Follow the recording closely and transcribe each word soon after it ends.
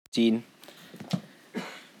And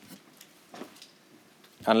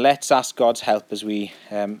let's ask God's help as we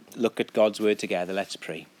look at God's word together. Let's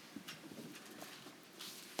pray.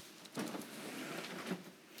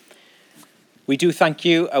 We do thank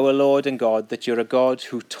you, our Lord and God, that you're a God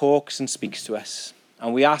who talks and speaks to us.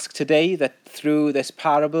 And we ask today that through this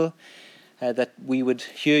parable, that we would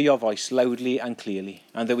hear your voice loudly and clearly,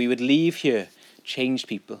 and that we would leave here changed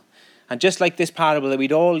people. And just like this parable, that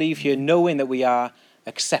we'd all leave here knowing that we are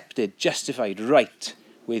accepted, justified, right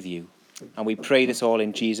with you. And we pray this all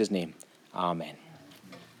in Jesus' name. Amen.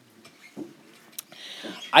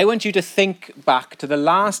 I want you to think back to the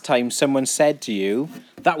last time someone said to you,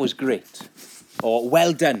 that was great, or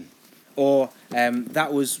well done, or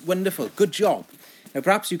that was wonderful, good job. Now,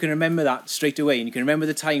 perhaps you can remember that straight away, and you can remember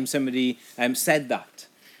the time somebody said that.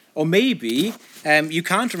 Or maybe you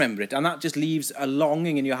can't remember it, and that just leaves a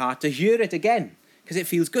longing in your heart to hear it again, because it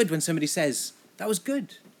feels good when somebody says, that was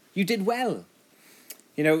good, you did well.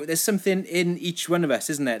 You know, there's something in each one of us,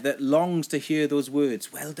 isn't there, that longs to hear those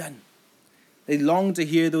words, well done. They long to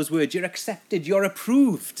hear those words, you're accepted, you're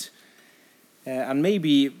approved. And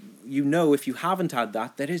maybe you know, if you haven't had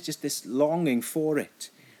that, there is just this longing for it.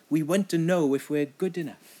 We want to know if we're good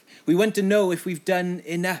enough. We want to know if we've done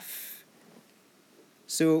enough.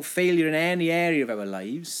 So failure in any area of our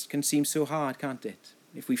lives can seem so hard, can't it?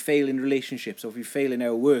 If we fail in relationships, or if we fail in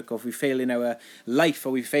our work, or if we fail in our life, or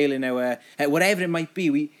we fail in our... whatever it might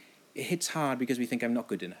be, it hits hard because we think, I'm not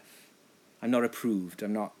good enough. I'm not approved.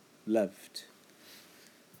 I'm not loved.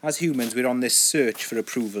 As humans, we're on this search for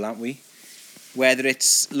approval, aren't we? Whether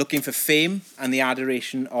it's looking for fame and the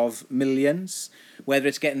adoration of millions, whether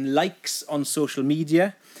it's getting likes on social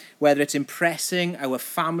media, whether it's impressing our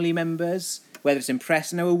family members, whether it's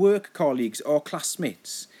impressing our work colleagues or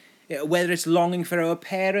classmates, whether it's longing for our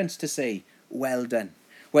parents to say, well done,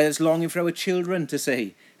 whether it's longing for our children to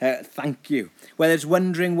say, thank you, whether it's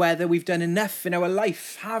wondering whether we've done enough in our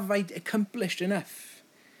life, have I accomplished enough?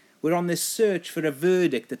 We're on this search for a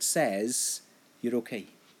verdict that says, you're okay,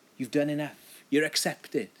 you've done enough, you're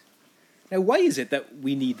accepted. Now, why is it that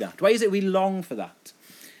we need that? Why is it we long for that?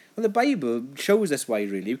 Well, the Bible shows us why,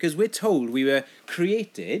 really, because we're told we were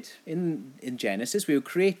created, in Genesis, we were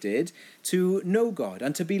created to know God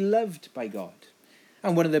and to be loved by God.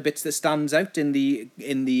 And one of the bits that stands out in the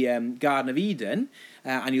Garden of Eden,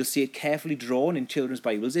 and you'll see it carefully drawn in children's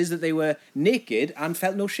Bibles, is that they were naked and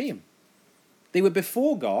felt no shame. They were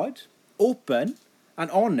before God, open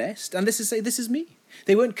and honest, and this is me.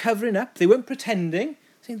 They weren't covering up, they weren't pretending,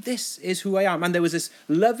 saying, this is who I am. And there was this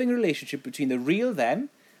loving relationship between the real them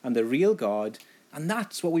and the real God, and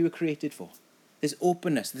that's what we were created for. This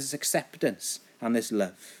openness, this acceptance, and this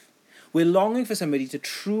love. We're longing for somebody to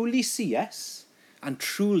truly see us and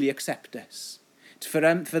truly accept us. For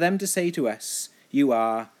them to say to us, you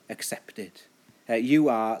are accepted. You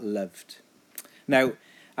are loved. Now,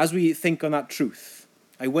 as we think on that truth,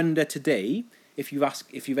 I wonder today, if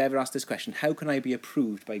you've ever asked this question, how can I be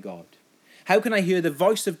approved by God? How can I hear the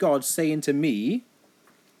voice of God saying to me,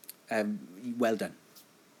 well done,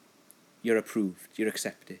 you're approved, you're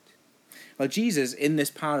accepted? Well, Jesus, in this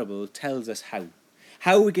parable, tells us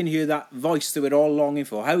how we can hear that voice that we're all longing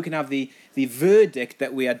for, how we can have the verdict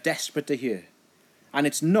that we are desperate to hear. And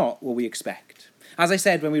it's not what we expect. As I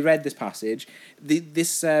said when we read this passage,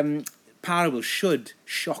 this parable should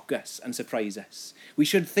shock us and surprise us. We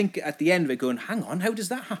should think at the end of it going, hang on, how does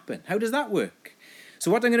that happen? How does that work? So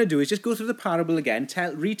what I'm going to do is just go through the parable again,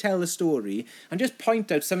 retell the story, and just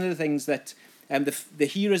point out some of the things that the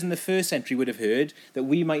hearers in the first century would have heard that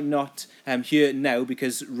we might not hear now,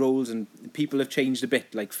 because roles and people have changed a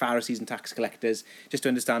bit, like Pharisees and tax collectors, just to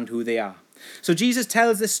understand who they are. So Jesus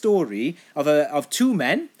tells this story of two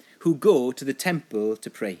men who go to the temple to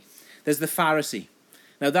pray. There's the Pharisee.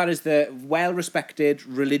 Now that is the well-respected,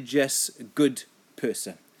 religious, good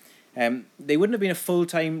person. They wouldn't have been a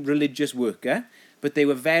full-time religious worker, but they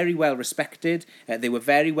were very well respected, they were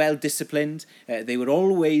very well disciplined, they were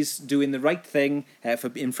always doing the right thing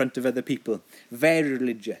in front of other people. Very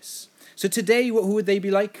religious. So today, who would they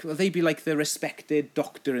be like? Well, they'd be like the respected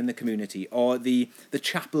doctor in the community, or the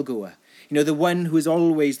chapel goer. You know, the one who is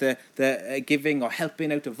always the giving or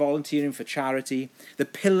helping out or volunteering for charity, the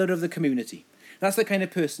pillar of the community. That's the kind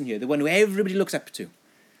of person here, the one who everybody looks up to.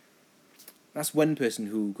 That's one person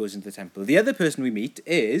who goes into the temple. The other person we meet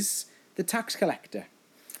is the tax collector.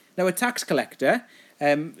 Now, a tax collector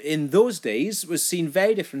in those days was seen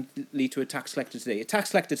very differently to a tax collector today. A tax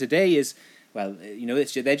collector today is, well, you know,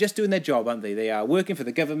 they're just doing their job, aren't they? They are working for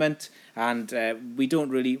the government, and we're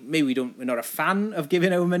not a fan of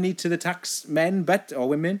giving our money to the tax men or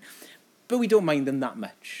women, but we don't mind them that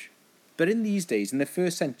much. But in these days, in the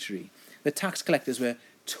first century, the tax collectors were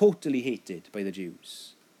totally hated by the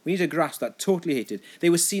Jews. We need to grasp that, totally hated.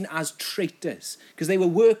 They were seen as traitors because they were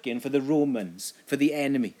working for the Romans, for the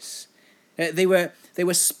enemies. They were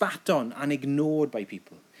spat on and ignored by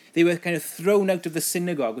people. They were kind of thrown out of the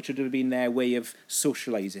synagogue, which would have been their way of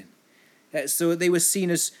socializing. So they were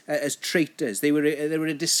seen as traitors. They were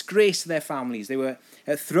a disgrace to their families. They were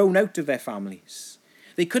thrown out of their families.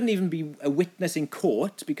 They couldn't even be a witness in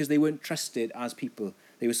court because they weren't trusted as people.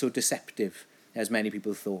 They were so deceptive, as many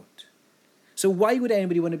people thought. So why would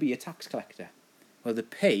anybody want to be a tax collector? Well, the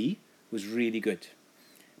pay was really good.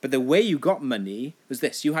 But the way you got money was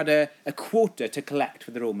this. You had a quota to collect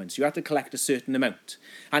for the Romans. You had to collect a certain amount.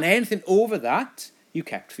 And anything over that, you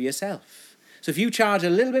kept for yourself. So if you charge a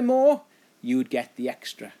little bit more, you would get the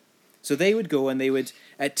extra. So they would go and they would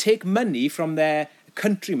take money from their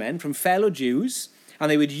countrymen, from fellow Jews, and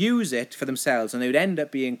they would use it for themselves, and they would end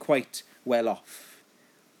up being quite well off.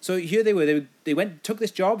 So here they were. They took this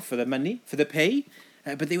job for the money, for the pay,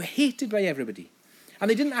 but they were hated by everybody. And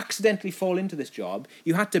they didn't accidentally fall into this job.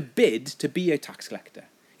 You had to bid to be a tax collector.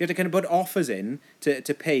 You had to kind of put offers in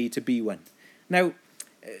to pay to be one. Now,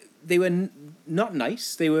 they were not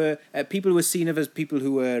nice. They were people who were seen as people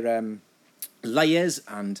who were liars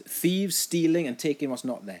and thieves, stealing and taking what's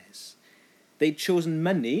not theirs. They'd chosen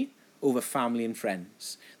money over family and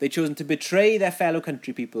friends. They'd chosen to betray their fellow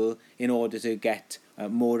country people in order to get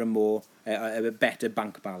more and more a better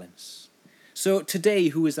bank balance. So today,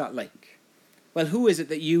 who is that like? Well, who is it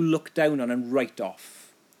that you look down on and write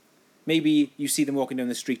off? Maybe you see them walking down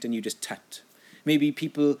the street and you just tut. Maybe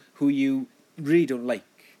people who you really don't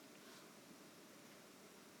like.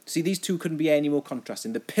 See, these two couldn't be any more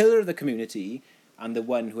contrasting. The pillar of the community and the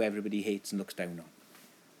one who everybody hates and looks down on.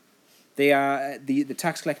 They are the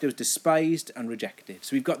tax collector was despised and rejected.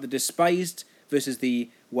 So we've got the despised versus the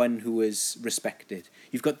one who was respected.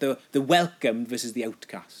 You've got the welcomed versus the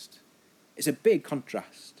outcast. It's a big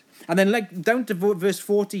contrast. And then down to verse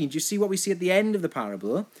 14, do you see what we see at the end of the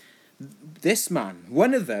parable? This man,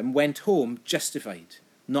 one of them, went home justified,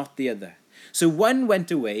 not the other. So one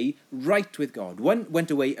went away right with God. One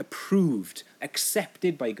went away approved,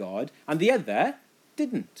 accepted by God, and the other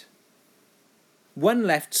didn't. One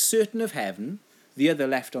left certain of heaven, the other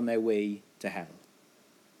left on their way to hell.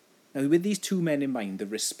 Now, with these two men in mind, the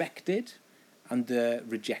respected and the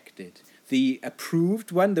rejected, the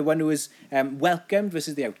approved one, the one who is welcomed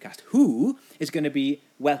versus the outcast, who is going to be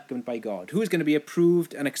welcomed by God? Who is going to be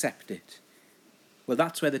approved and accepted? Well,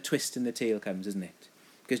 that's where the twist in the tale comes, isn't it?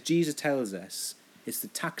 Because Jesus tells us it's the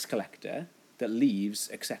tax collector that leaves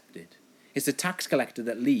accepted. It's the tax collector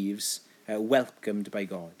that leaves welcomed by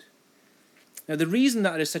God. Now, the reason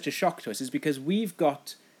that is such a shock to us is because we've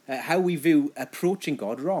got how we view approaching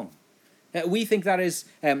God wrong. We think that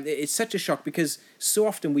it's such a shock because so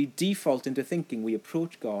often we default into thinking we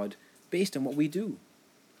approach God based on what we do.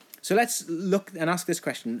 So let's look and ask this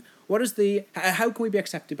question. How can we be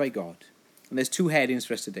accepted by God? And there's two headings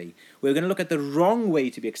for us today. We're going to look at the wrong way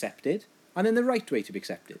to be accepted and then the right way to be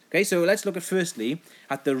accepted. Okay, so let's look firstly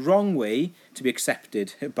at the wrong way to be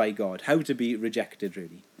accepted by God. How to be rejected,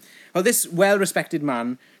 really. Well, this well-respected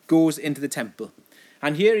man goes into the temple.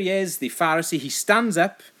 And here he is, the Pharisee. He stands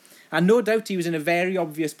up. And no doubt he was in a very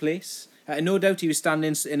obvious place. No doubt he was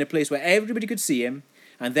standing in a place where everybody could see him.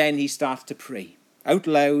 And then he starts to pray out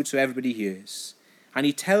loud so everybody hears. And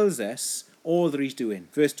he tells us all that he's doing.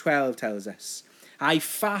 Verse 12 tells us, I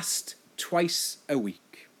fast twice a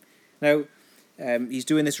week. Now, he's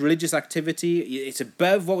doing this religious activity. It's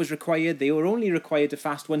above what was required. They were only required to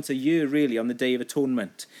fast once a year, really, on the Day of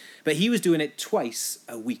Atonement. But he was doing it twice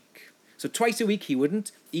a week. So twice a week he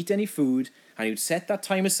wouldn't eat any food, and he would set that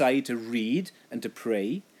time aside to read and to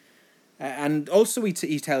pray. And also he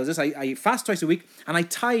tells us, I fast twice a week, and I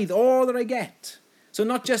tithe all that I get. So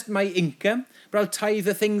not just my income, but I'll tithe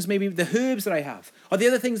the things, maybe the herbs that I have, or the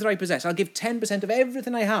other things that I possess. I'll give 10% of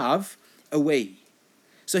everything I have away.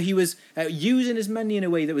 So he was using his money in a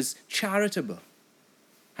way that was charitable.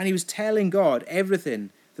 And he was telling God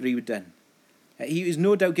everything that he had done. He was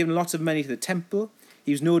no doubt giving lots of money to the temple.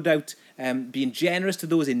 He was no doubt being generous to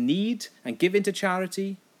those in need and giving to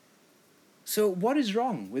charity. So what is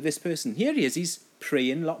wrong with this person? Here he is. He's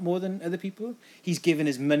praying a lot more than other people. He's giving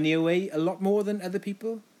his money away a lot more than other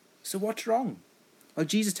people. So what's wrong? Well,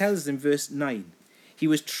 Jesus tells us in verse 9, he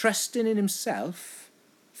was trusting in himself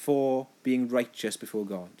for being righteous before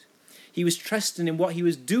God. He was trusting in what he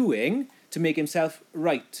was doing to make himself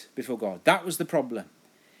right before God. That was the problem.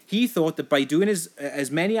 He thought that by doing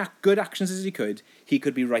as many good actions as he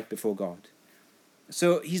could be right before God.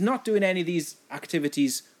 So he's not doing any of these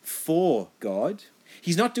activities for God.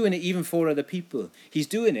 He's not doing it even for other people. He's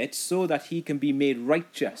doing it so that he can be made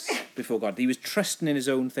righteous before God. He was trusting in his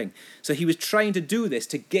own thing. So he was trying to do this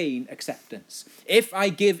to gain acceptance. If I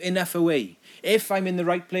give enough away, if I'm in the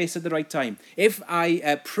right place at the right time, if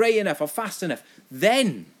I pray enough or fast enough,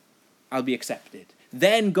 then I'll be accepted.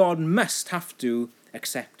 Then God must have to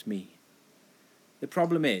accept me. The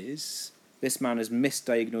problem is, this man has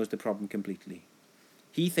misdiagnosed the problem completely.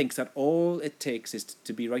 He thinks that all it takes is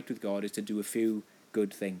to be right with God is to do a few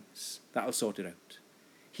good things. That'll sort it out.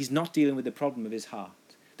 He's not dealing with the problem of his heart,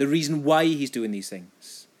 the reason why he's doing these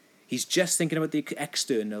things. He's just thinking about the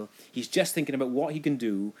external. He's just thinking about what he can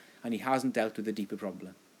do, and he hasn't dealt with the deeper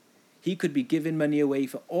problem. He could be giving money away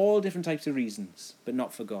for all different types of reasons, but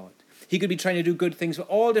not for God. He could be trying to do good things for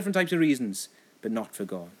all different types of reasons, but not for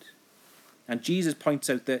God. And Jesus points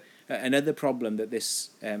out that another problem that this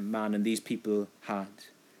man and these people had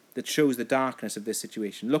that shows the darkness of this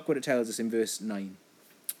situation. Look what it tells us in verse 9.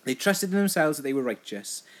 They trusted in themselves that they were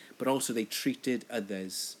righteous, but also they treated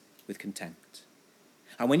others with contempt.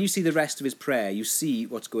 And when you see the rest of his prayer, you see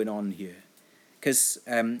what's going on here. Because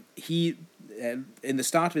in the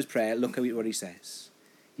start of his prayer, look at what he says.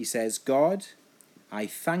 He says, God, I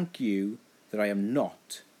thank you that I am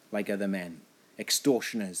not like other men,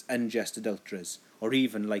 extortioners, unjust adulterers, or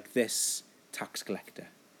even like this tax collector.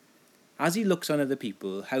 As he looks on other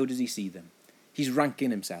people, how does he see them? He's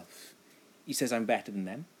ranking himself. He says, I'm better than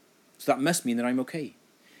them, so that must mean that I'm okay.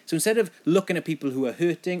 So instead of looking at people who are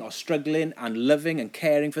hurting or struggling and loving and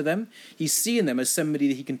caring for them, he's seeing them as somebody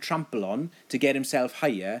that he can trample on to get himself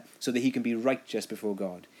higher so that he can be righteous before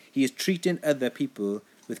God. He is treating other people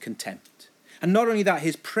with contempt. And not only that,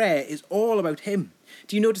 his prayer is all about him.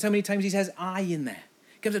 Do you notice how many times he says I in there?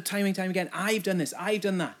 He comes up time and time again, I've done this, I've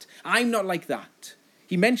done that. I'm not like that.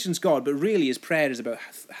 He mentions God, but really his prayer is about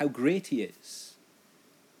how great he is.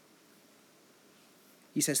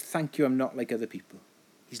 He says, thank you, I'm not like other people.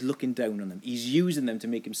 He's looking down on them. He's using them to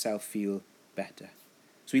make himself feel better.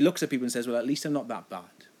 So he looks at people and says, well, at least I'm not that bad.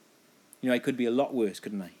 You know, I could be a lot worse,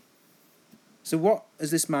 couldn't I? So what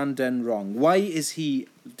has this man done wrong? Why does he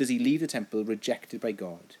leave the temple rejected by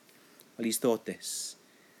God? Well, he's thought this.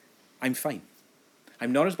 I'm fine.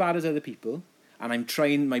 I'm not as bad as other people, and I'm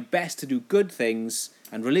trying my best to do good things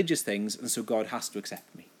and religious things, and so God has to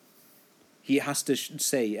accept me. He has to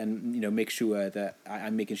say and make sure that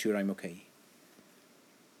I'm making sure I'm okay.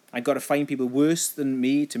 I've got to find people worse than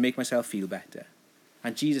me to make myself feel better.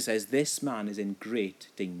 And Jesus says, this man is in great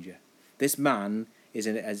danger. This man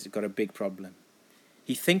has got a big problem.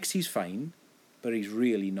 He thinks he's fine, but he's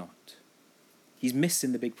really not. He's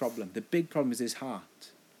missing the big problem. The big problem is his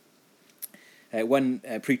heart. One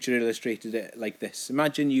preacher illustrated it like this.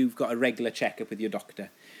 Imagine you've got a regular checkup with your doctor,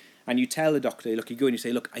 and you tell the doctor, look, you go and you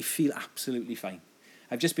say, look, I feel absolutely fine.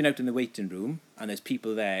 I've just been out in the waiting room, and there's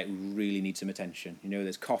people there who really need some attention.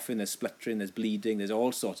 There's coughing, there's spluttering, there's bleeding, there's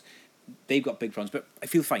all sorts. They've got big problems, but I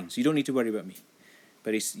feel fine, so you don't need to worry about me.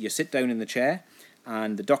 But you sit down in the chair,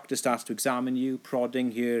 and the doctor starts to examine you,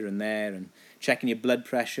 prodding here and there, and checking your blood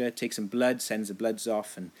pressure, takes some blood, sends the bloods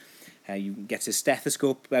off, and you gets his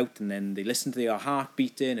stethoscope out, and then they listen to your heart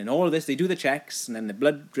beating, and all of this. They do the checks, and then the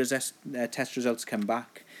blood test results come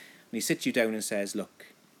back, and he sits you down and says, look,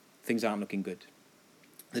 things aren't looking good.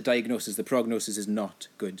 The prognosis is not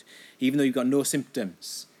good. Even though you've got no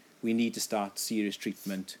symptoms, we need to start serious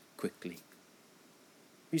treatment quickly.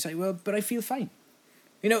 You say, well, but I feel fine.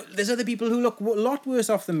 There's other people who look a lot worse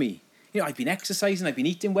off than me. I've been exercising, I've been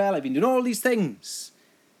eating well, I've been doing all these things.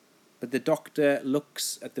 But the doctor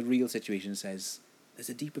looks at the real situation and says, there's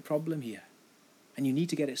a deeper problem here, and you need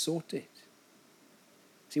to get it sorted.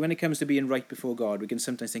 See, when it comes to being right before God, we can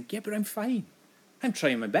sometimes think, yeah, but I'm fine. I'm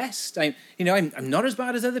trying my best. I'm not as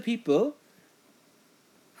bad as other people.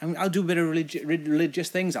 I'll do a bit of religious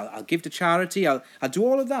things. I'll give to charity. I'll do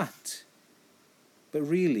all of that. But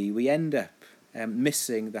really, we end up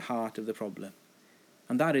missing the heart of the problem.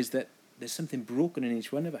 And that is that there's something broken in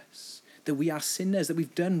each one of us. That we are sinners, that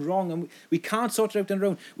we've done wrong, and we can't sort it out on our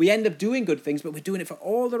own. We end up doing good things, but we're doing it for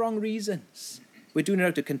all the wrong reasons. We're doing it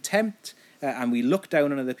out of contempt, and we look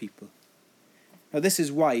down on other people. Now, this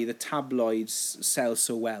is why the tabloids sell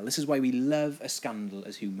so well. This is why we love a scandal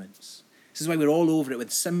as humans. This is why we're all over it when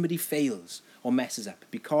somebody fails or messes up,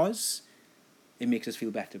 because it makes us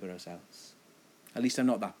feel better about ourselves. At least I'm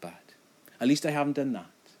not that bad. At least I haven't done that.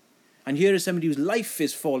 And here is somebody whose life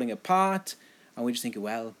is falling apart, and we're just thinking,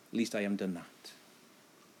 well, at least I haven't done that.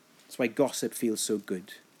 That's why gossip feels so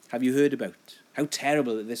good. Have you heard about how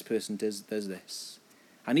terrible that this person does this?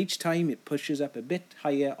 And each time it pushes up a bit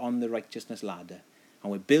higher on the righteousness ladder.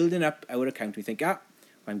 And we're building up our account. We think,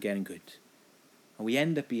 I'm getting good. And we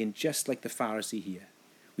end up being just like the Pharisee here.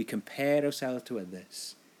 We compare ourselves to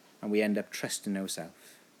others, and we end up trusting ourselves.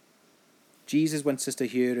 Jesus wants us to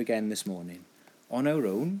hear again this morning, on our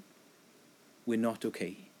own, we're not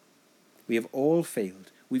okay. We have all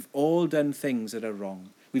failed. We've all done things that are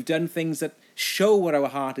wrong. We've done things that show what our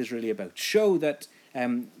heart is really about, show that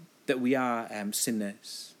that we are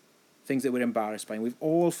sinners, things that we're embarrassed by, and we've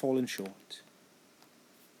all fallen short.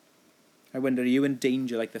 I wonder, are you in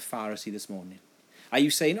danger like the Pharisee this morning? Are you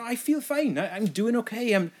saying, I feel fine, I'm doing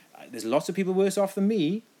okay, there's lots of people worse off than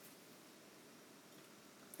me?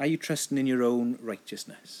 Are you trusting in your own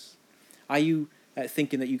righteousness? Are you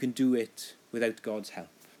thinking that you can do it without God's help?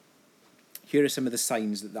 Here are some of the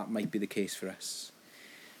signs that might be the case for us.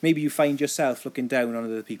 Maybe you find yourself looking down on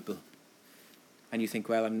other people and you think,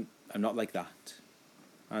 well, I'm not like that.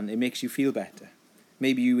 And it makes you feel better.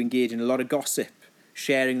 Maybe you engage in a lot of gossip,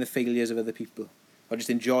 sharing the failures of other people, or just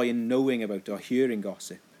enjoying knowing about or hearing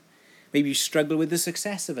gossip. Maybe you struggle with the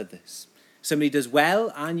success of others. Somebody does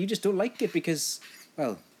well and you just don't like it because,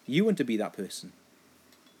 well, you want to be that person.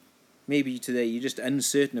 Maybe today you're just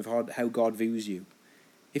uncertain of how God views you.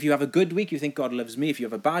 If you have a good week, you think God loves me. If you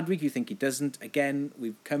have a bad week, you think he doesn't. Again,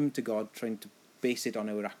 we've come to God trying to base it on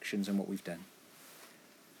our actions and what we've done.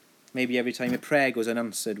 Maybe every time a prayer goes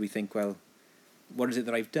unanswered, we think, well, what is it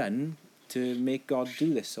that I've done to make God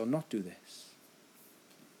do this or not do this?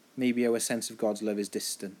 Maybe our sense of God's love is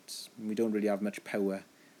distant, and we don't really have much power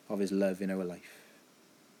of his love in our life.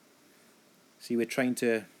 See, we're trying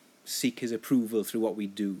to seek his approval through what we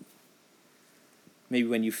do. Maybe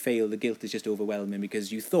when you fail, the guilt is just overwhelming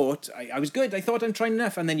because you thought, I was good, I thought I'm trying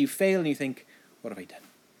enough, and then you fail and you think, what have I done?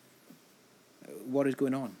 What is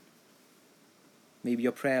going on? Maybe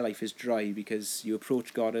your prayer life is dry because you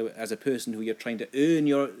approach God as a person who you're trying to earn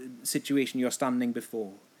your situation you're standing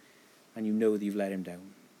before, and you know that you've let him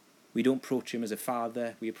down. We don't approach him as a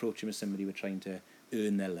father, we approach him as somebody we're trying to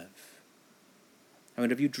earn their love. I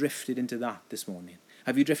wonder, have you drifted into that this morning?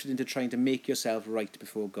 Have you drifted into trying to make yourself right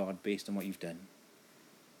before God based on what you've done?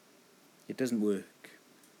 It doesn't work.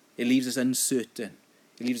 It leaves us uncertain.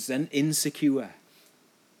 It leaves us insecure.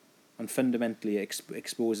 And fundamentally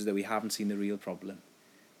exposes that we haven't seen the real problem,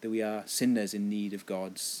 that we are sinners in need of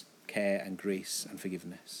God's care and grace and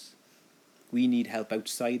forgiveness. We need help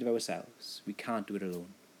outside of ourselves. We can't do it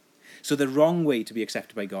alone. So the wrong way to be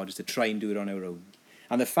accepted by God is to try and do it on our own.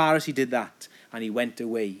 And the Pharisee did that, and he went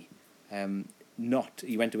away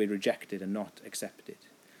rejected and not accepted.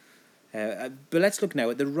 But let's look now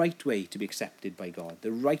at the right way to be accepted by God.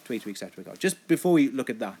 The right way to be accepted by God. Just before we look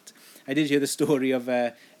at that, I did hear the story of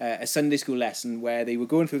a Sunday school lesson where they were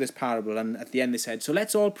going through this parable, and at the end they said, so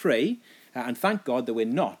let's all pray and thank God that we're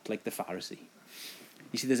not like the Pharisee.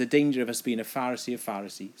 You see, there's a danger of us being a Pharisee of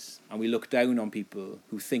Pharisees, and we look down on people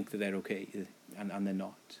who think that they're okay, and they're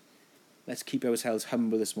not. Let's keep ourselves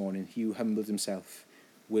humble this morning. He who humbles himself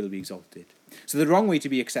will be exalted. So the wrong way to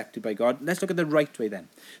be accepted by God, let's look at the right way then.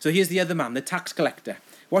 So here's the other man, the tax collector.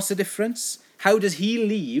 What's the difference? How does he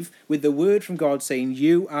leave with the word from God saying,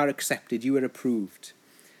 you are accepted, you are approved?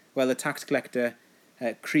 Well, the tax collector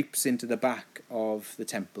creeps into the back of the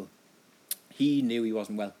temple. He knew he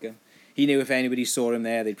wasn't welcome. He knew if anybody saw him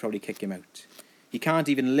there, they'd probably kick him out. He can't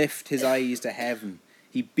even lift his eyes to heaven.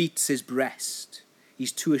 He beats his breast.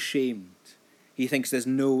 He's too ashamed. He thinks there's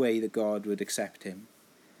no way that God would accept him.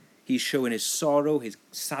 He's showing his sorrow, his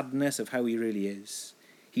sadness of how he really is.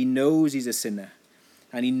 He knows he's a sinner,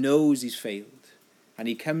 and he knows he's failed. And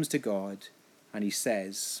he comes to God, and he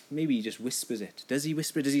says, maybe he just whispers it. Does he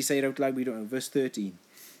whisper? Does he say it out loud? We don't know. Verse 13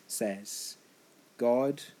 says,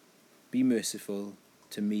 God, be merciful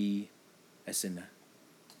to me, a sinner.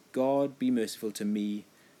 God, be merciful to me.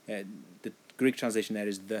 The Greek translation there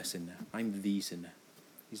is the sinner. I'm the sinner.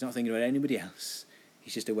 He's not thinking about anybody else.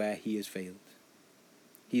 He's just aware he has failed.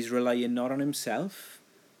 He's relying not on himself,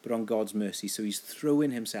 but on God's mercy. So he's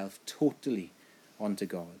throwing himself totally onto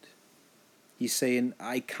God. He's saying,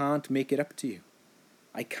 I can't make it up to you.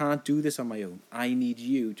 I can't do this on my own. I need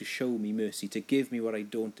you to show me mercy, to give me what I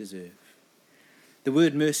don't deserve. The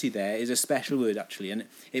word mercy there is a special word, actually, and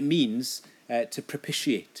it means to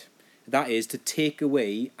propitiate. That is, to take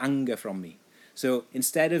away anger from me. So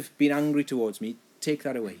instead of being angry towards me, take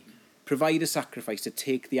that away. Provide a sacrifice to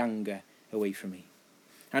take the anger away from me.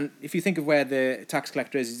 And if you think of where the tax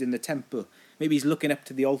collector is, he's in the temple. Maybe he's looking up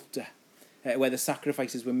to the altar where the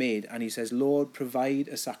sacrifices were made, and he says, Lord, provide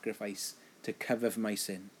a sacrifice to cover for my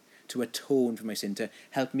sin, to atone for my sin, to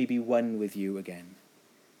help me be one with you again.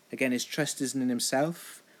 Again, his trust isn't in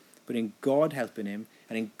himself, but in God helping him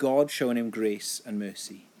and in God showing him grace and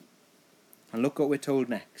mercy. And look what we're told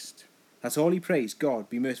next. That's all he prays. God,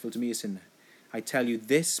 be merciful to me, a sinner. I tell you,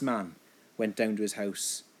 this man went down to his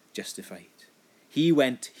house justified. He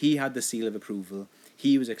went, he had the seal of approval,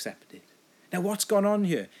 he was accepted. Now, what's gone on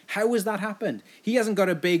here? How has that happened? He hasn't got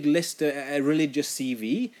a big list, a religious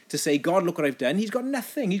CV to say, God, look what I've done. He's got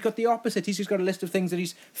nothing. He's got the opposite. He's just got a list of things that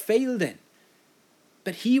he's failed in.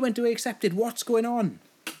 But he went away accepted. What's going on?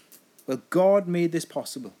 Well, God made this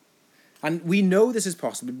possible. And we know this is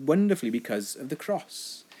possible wonderfully because of the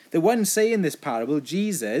cross. The one saying this parable,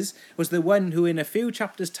 Jesus, was the one who in a few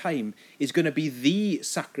chapters' time is going to be the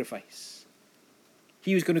sacrifice.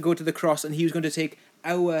 He was going to go to the cross and he was going to take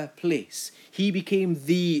our place. He became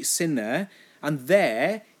the sinner, and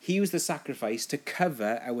there he was the sacrifice to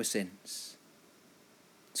cover our sins.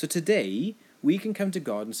 So today we can come to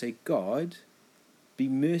God and say, God, be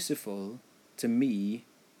merciful to me,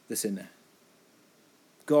 the sinner.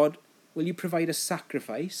 God, will you provide a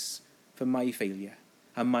sacrifice for my failure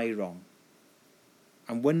and my wrong?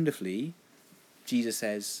 And wonderfully, Jesus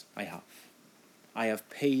says, I have. I have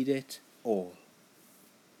paid it all.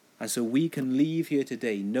 And so we can leave here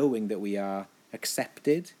today knowing that we are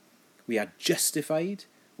accepted, we are justified,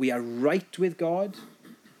 we are right with God,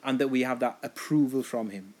 and that we have that approval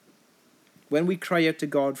from him. When we cry out to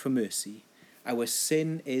God for mercy, our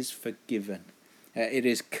sin is forgiven. It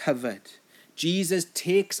is covered. Jesus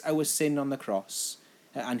takes our sin on the cross,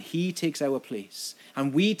 and he takes our place.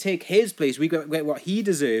 And we take his place. We get what he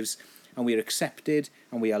deserves, and we are accepted,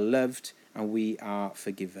 and we are loved, and we are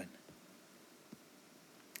forgiven.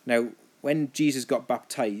 Now, when Jesus got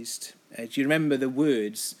baptized, do you remember the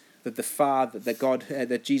words that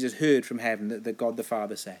that Jesus heard from heaven, that God the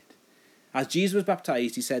Father said? As Jesus was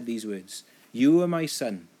baptized, he said these words, "You are my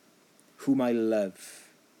son, whom I love.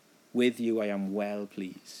 With you I am well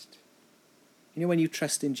pleased." You know, when you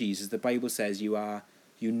trust in Jesus, the Bible says you are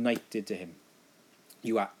united to him.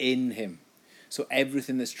 You are in him. So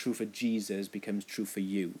everything that's true for Jesus becomes true for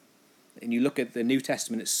you. And you look at the New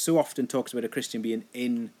Testament, it so often talks about a Christian being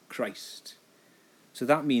in Christ. So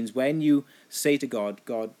that means when you say to God,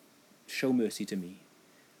 God, show mercy to me,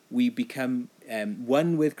 we become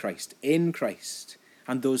one with Christ, in Christ.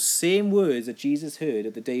 And those same words that Jesus heard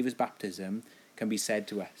at the day of his baptism can be said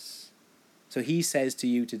to us. So he says to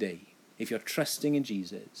you today, if you're trusting in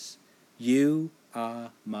Jesus, you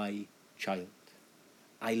are my child.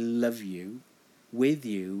 I love you. With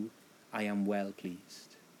you, I am well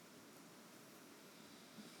pleased.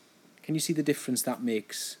 Can you see the difference that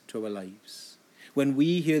makes to our lives? When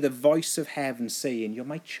we hear the voice of heaven saying, you're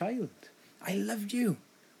my child, I loved you,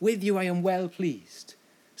 with you I am well pleased.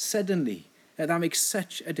 Suddenly, that makes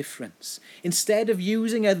such a difference. Instead of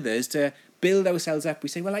using others to build ourselves up, we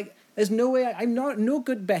say, well, there's no way, I'm no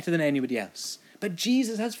good better than anybody else. But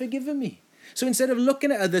Jesus has forgiven me. So instead of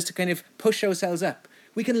looking at others to kind of push ourselves up,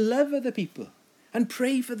 we can love other people and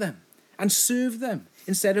pray for them and serve them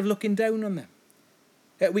instead of looking down on them.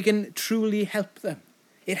 We can truly help them.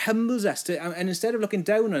 It humbles us, and instead of looking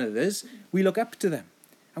down on others, we look up to them.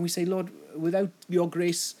 And we say, Lord, without your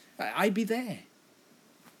grace, I'd be there.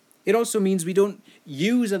 It also means we don't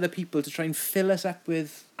use other people to try and fill us up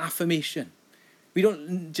with affirmation. We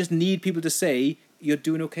don't just need people to say, you're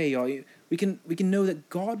doing okay, or we can know that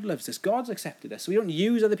God loves us. God's accepted us. So we don't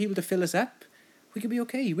use other people to fill us up. We can be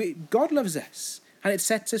okay. God loves us, and it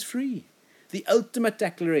sets us free. The ultimate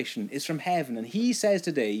declaration is from heaven, and he says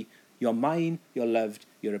today, you're mine, you're loved,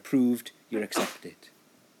 you're approved, you're accepted.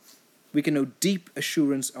 We can know deep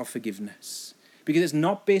assurance of forgiveness, because it's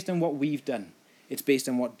not based on what we've done, it's based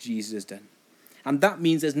on what Jesus has done. And that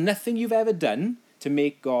means there's nothing you've ever done to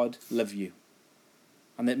make God love you.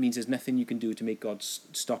 And that means there's nothing you can do to make God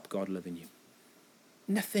stop God loving you.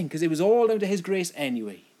 Nothing, because it was all down to his grace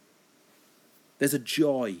anyway. There's a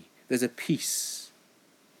joy, there's a peace.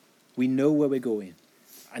 We know where we're going,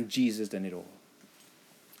 and Jesus has done it all.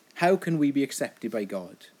 How can we be accepted by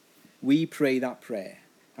God? We pray that prayer,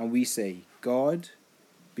 and we say, God,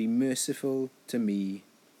 be merciful to me,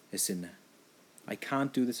 a sinner. I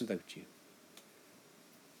can't do this without you.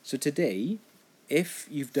 So today, if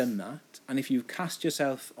you've done that, and if you've cast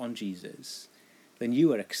yourself on Jesus, then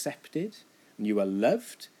you are accepted, and you are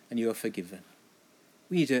loved, and you are forgiven.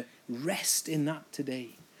 We need to rest in that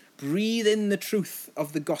today. Breathe in the truth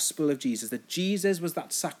of the gospel of Jesus, that Jesus was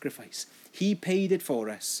that sacrifice. He paid it for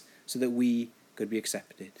us so that we could be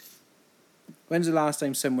accepted. When's the last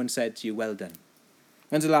time someone said to you, well done?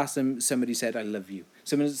 When's the last time somebody said, I love you?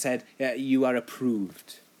 Someone said, you are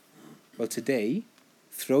approved. Well, today,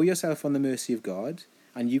 throw yourself on the mercy of God,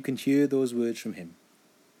 and you can hear those words from him.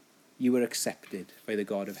 You are accepted by the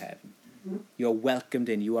God of heaven. You are welcomed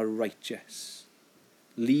in. You are righteous.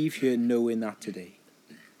 Leave here knowing that today.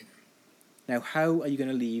 Now, how are you going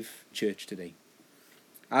to leave church today?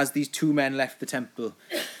 as these two men left the temple,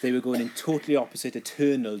 they were going in totally opposite,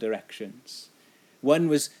 eternal directions. One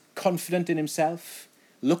was confident in himself,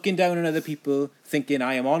 looking down on other people, thinking,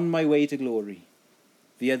 I am on my way to glory.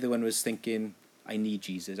 The other one was thinking, I need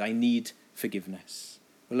Jesus, I need forgiveness.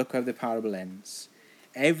 Well, look how the parable ends.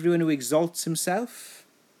 Everyone who exalts himself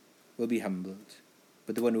will be humbled,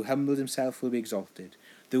 but the one who humbles himself will be exalted.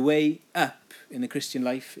 The way up in the Christian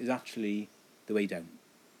life is actually the way down.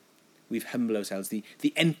 We've humbled ourselves. The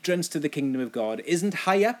entrance to the kingdom of God isn't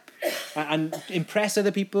high up and impress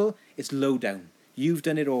other people. It's low down. You've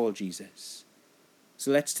done it all, Jesus.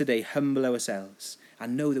 So let's today humble ourselves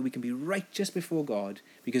and know that we can be righteous before God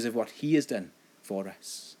because of what he has done for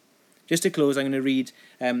us. Just to close, I'm going to read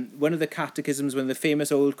one of the catechisms, one of the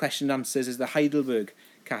famous old question and answers is the Heidelberg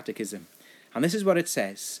Catechism. And this is what it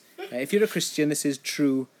says. If you're a Christian, this is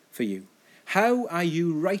true for you. How are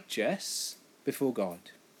you righteous before God?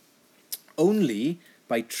 Only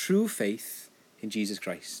by true faith in Jesus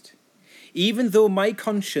Christ. Even though my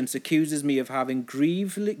conscience accuses me of having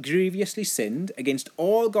grievously sinned against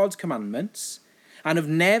all God's commandments and of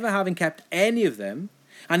never having kept any of them,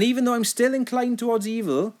 and even though I'm still inclined towards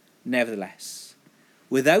evil, nevertheless,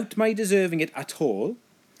 without my deserving it at all,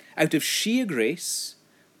 out of sheer grace,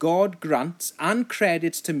 God grants and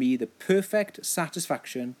credits to me the perfect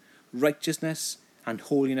satisfaction, righteousness, and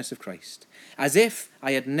holiness of Christ, as if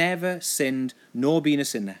I had never sinned nor been a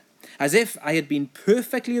sinner, as if I had been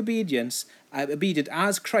perfectly obedient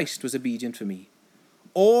as Christ was obedient for me.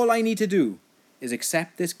 All I need to do is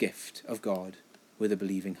accept this gift of God with a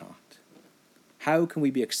believing heart. How can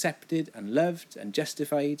we be accepted and loved and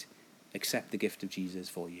justified? Accept the gift of Jesus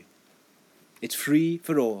for you. It's free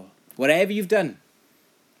for all. Whatever you've done,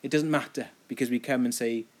 it doesn't matter, because we come and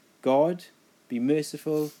say, God, be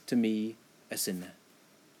merciful to me, a sinner.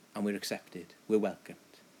 And we're accepted. We're welcomed.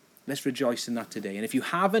 Let's rejoice in that today. And if you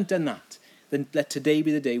haven't done that, then let today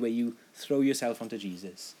be the day where you throw yourself onto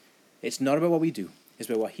Jesus. It's not about what we do. It's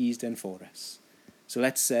about what he's done for us. So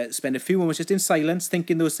let's spend a few moments just in silence,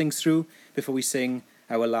 thinking those things through before we sing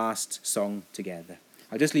our last song together.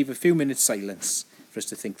 I'll just leave a few minutes silence for us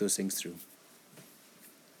to think those things through.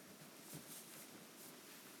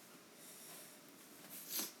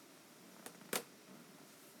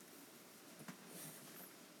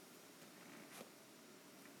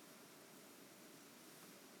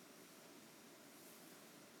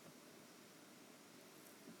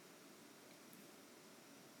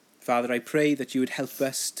 Father, I pray that you would help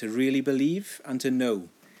us to really believe and to know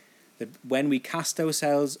that when we cast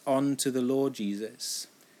ourselves onto the Lord Jesus,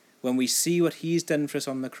 when we see what he's done for us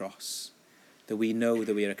on the cross, that we know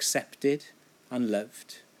that we are accepted and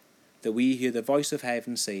loved, that we hear the voice of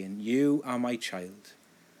heaven saying, you are my child.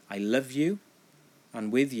 I love you, and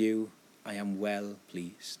with you I am well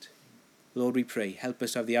pleased. Lord, we pray, help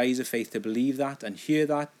us to have the eyes of faith to believe that and hear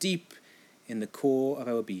that deep in the core of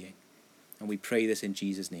our being. And we pray this in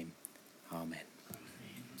Jesus' name. Amen.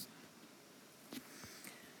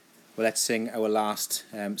 Well, let's sing our last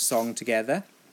song together.